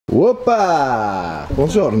Whoopa!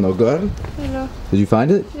 Buongiorno, girl. Hello. Did you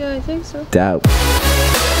find it? Yeah, I think so. Doubt.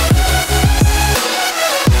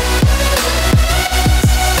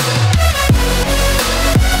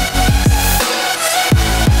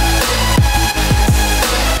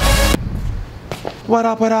 What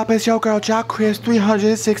up, it's your girl Jack Chris,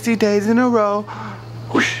 360 days in a row.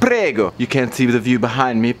 Prego! You can't see the view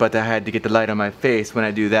behind me, but I had to get the light on my face. When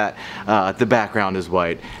I do that, the background is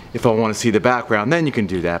white. If I want to see the background, then you can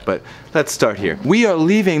do that, but let's start here. We are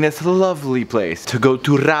leaving this lovely place to go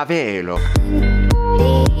to Ravello.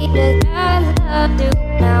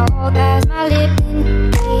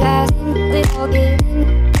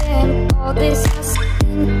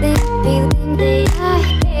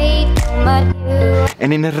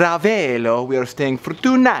 And in Ravello, we are staying for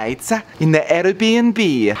 2 nights in the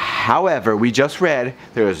Airbnb. However, we just read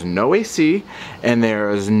there is no AC and there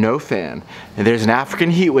is no fan. And there's an African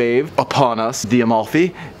heat wave upon us, the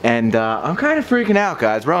Amalfi. And I'm kind of freaking out,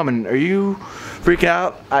 guys. Roman, are you freaking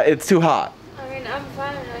out? It's too hot. I mean, I'm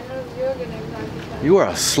fine. I know you're gonna be fine. You are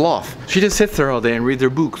a sloth. She just sits there all day and reads her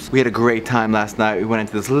books. We had a great time last night. We went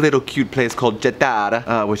into this little cute place called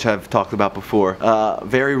Kedam, which I've talked about before.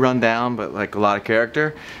 Very run down, but like a lot of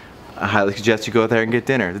character. I highly suggest you go there and get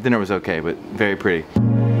dinner. The dinner was okay, but very pretty.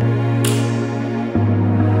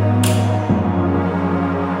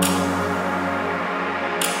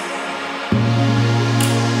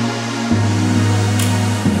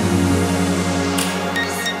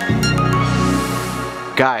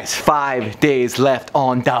 Guys, 5 days left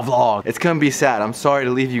on the vlog. It's gonna be sad. I'm sorry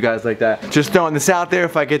to leave you guys like that. Just throwing this out there,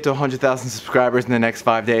 if I get to 100,000 subscribers in the next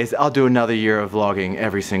 5 days, I'll do another year of vlogging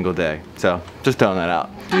every single day. So, just throwing that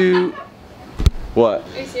out. What?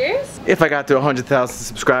 Are you serious? If I got to 100,000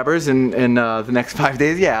 subscribers in the next 5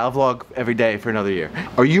 days, yeah, I'll vlog every day for another year.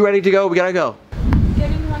 Are you ready to go? We gotta go. I'm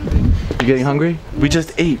getting hungry. You getting hungry? We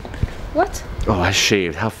just ate. What? Oh, I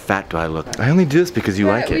shaved. How fat do I look? I only do this because you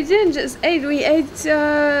like it. We didn't just eat. We ate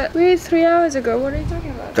 3 hours ago. What are you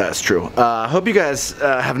talking about? That's true. I hope you guys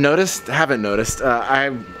haven't noticed.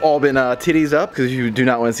 I've all been titties up because you do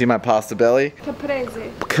not want to see my pasta belly.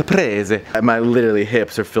 Caprese. Caprese. My literally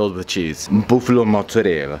hips are filled with cheese. Buffalo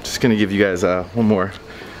mozzarella. Just gonna give you guys one more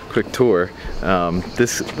quick tour.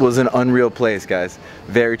 This was an unreal place, guys.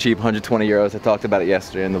 Very cheap, 120 euros. I talked about it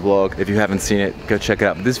yesterday in the vlog. If you haven't seen it, go check it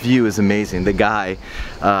out. But this view is amazing. The guy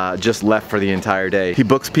just left for the entire day. He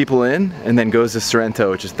books people in and then goes to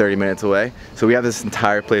Sorrento, which is 30 minutes away. So we have this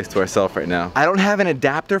entire place to ourselves right now. I don't have an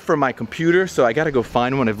adapter for my computer, so I gotta go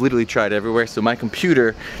find one. I've literally tried everywhere, so my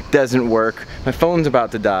computer doesn't work. My phone's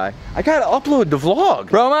about to die. I gotta upload the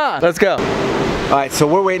vlog. Roma, let's go. All right, so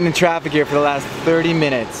we're waiting in traffic here for the last 30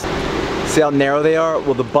 minutes. See how narrow they are?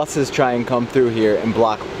 Well, the buses try and come through here and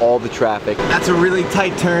block all the traffic. That's a really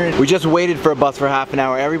tight turn. We just waited for a bus for half an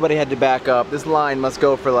hour. Everybody had to back up. This line must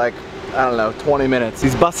go for like, I don't know, 20 minutes.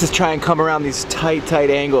 These buses try and come around these tight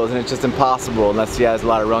angles and it's just impossible unless he has a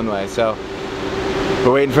lot of runway. So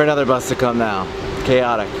we're waiting for another bus to come now.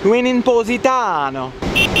 Chaotic. Win in Positano.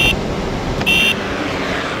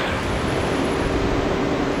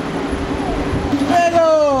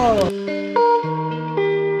 Hello!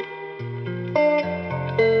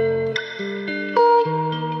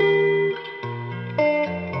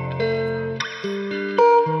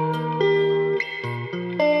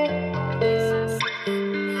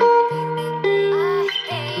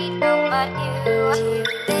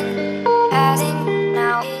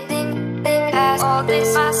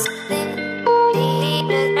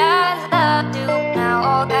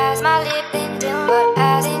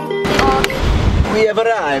 We have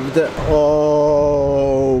arrived.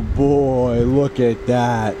 Oh boy, look at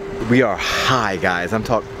that. We are high, guys.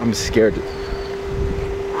 I'm scared.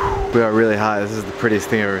 We are really high. This is the prettiest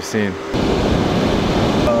thing I've ever seen.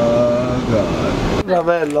 Oh god.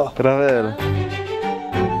 Ravello. Ravello.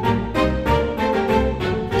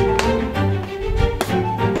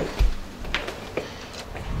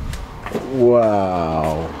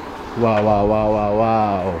 Wow. Wow, wow, wow, wow,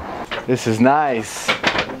 wow. This is nice.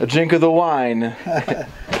 A drink of the wine.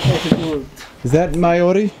 Is that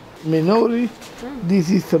Maiori? Minori. This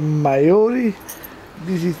is Maiori.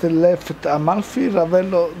 This is the left Amalfi,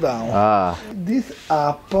 Ravello down. Ah. This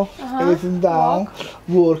up, everything down,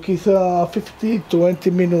 work is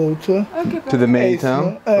 15-20 minutes. Okay, To the main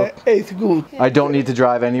town? It's good. I don't need to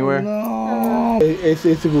drive anywhere? No, it's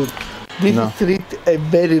good. This street is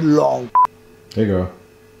very long. Hey girl.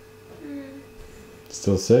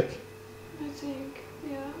 Still sick? I think,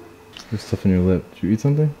 yeah. There's stuff in your lip. Did you eat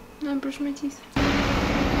something? No, I brushed my teeth.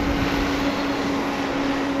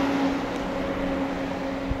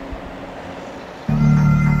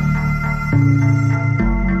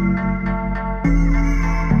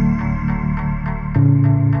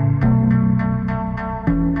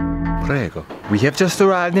 We have just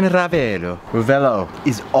arrived in Ravello. Ravello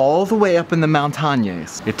is all the way up in the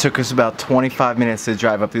mountains. It took us about 25 minutes to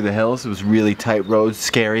drive up through the hills. It was really tight roads,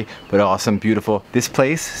 scary, but awesome, beautiful. This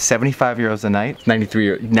place, 75 euros a night.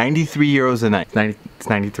 93 euros a night. It's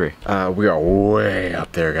 93. We are way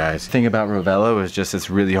up there, guys. The thing about Ravello is just it's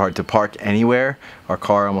really hard to park anywhere. Our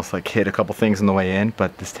car almost like hit a couple things on the way in,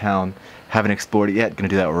 but this town, haven't explored it yet. Gonna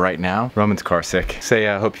do that right now. Roman's car sick. Say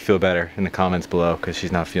I hope you feel better in the comments below because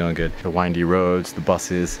she's not feeling good. The windy roads, the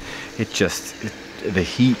buses, the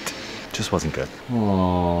heat just wasn't good.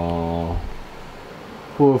 Aww,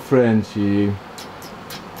 poor Frenchie.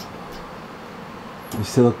 You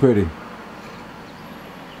still look pretty.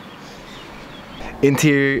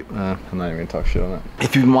 Interior, I'm not even gonna talk shit on that.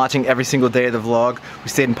 If you've been watching every single day of the vlog, we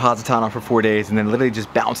stayed in Positano for 4 days and then literally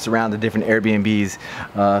just bounced around the different Airbnbs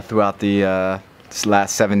throughout the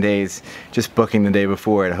last 7 days, just booking the day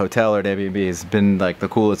before at a hotel or at Airbnb. Has been like the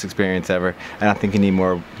coolest experience ever. I don't think you need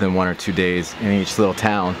more than 1 or 2 days in each little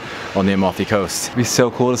town on the Amalfi Coast. It'd be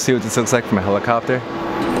so cool to see what this looks like from a helicopter.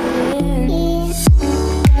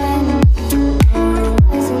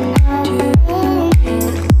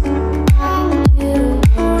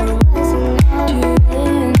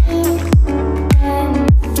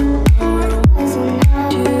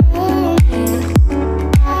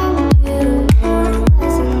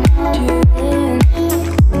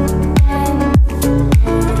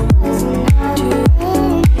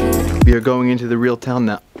 We are going into the real town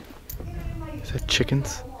now. Is that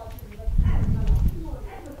chickens?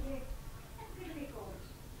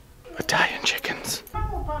 Italian chickens.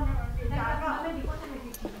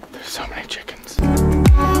 There's so many chickens.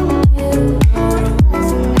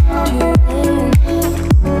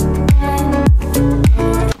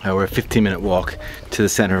 We're a 15-minute walk to the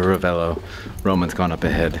center of Ravello. Roman's gone up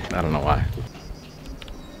ahead. I don't know why.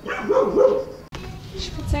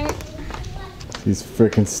 These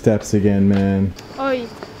freaking steps again, man. Oi.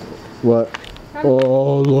 What?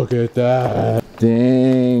 Oh, look at that.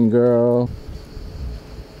 Dang, girl.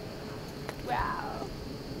 Wow.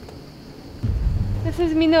 This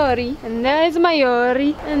is Minori, and that is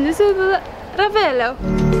Maiori, and this is Ravello.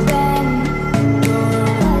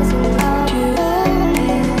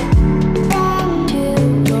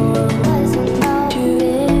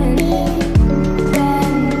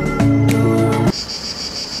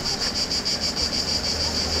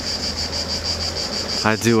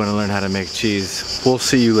 I do want to learn how to make cheese. We'll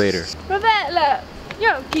see you later. Ravello,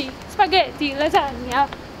 gnocchi, spaghetti, lasagna,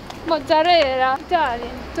 mozzarella,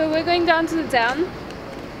 Italian. So we're going down to the town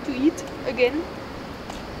to eat again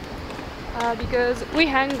because we're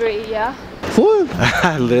hungry, yeah.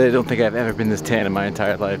 I literally don't think I've ever been this tan in my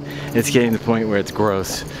entire life. It's getting to the point where it's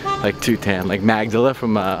gross, like too tan, like Magdala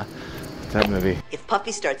from that movie. If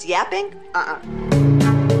Puffy starts yapping,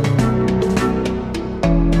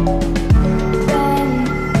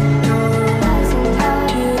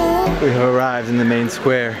 We have arrived in the main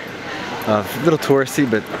square. A little touristy,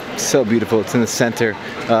 but so beautiful. It's in the center.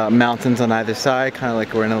 Mountains on either side, kind of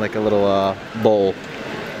like we're in a little bowl.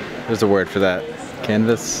 There's a word for that.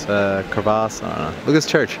 Canvas, crevasse, I don't know. Look at this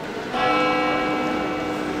church.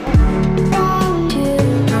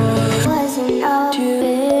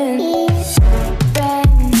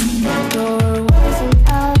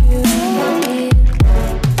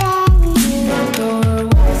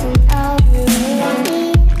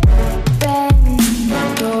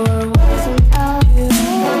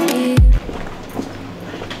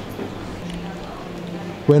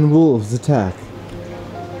 When wolves attack.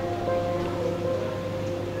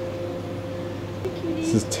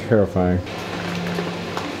 This is terrifying.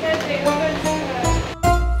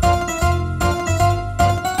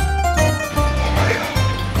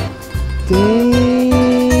 Damn!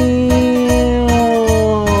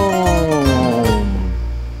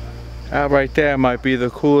 That right there might be the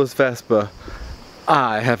coolest Vespa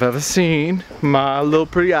I have ever seen. My little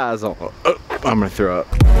pretty eyes on. Oh, I'm gonna throw up.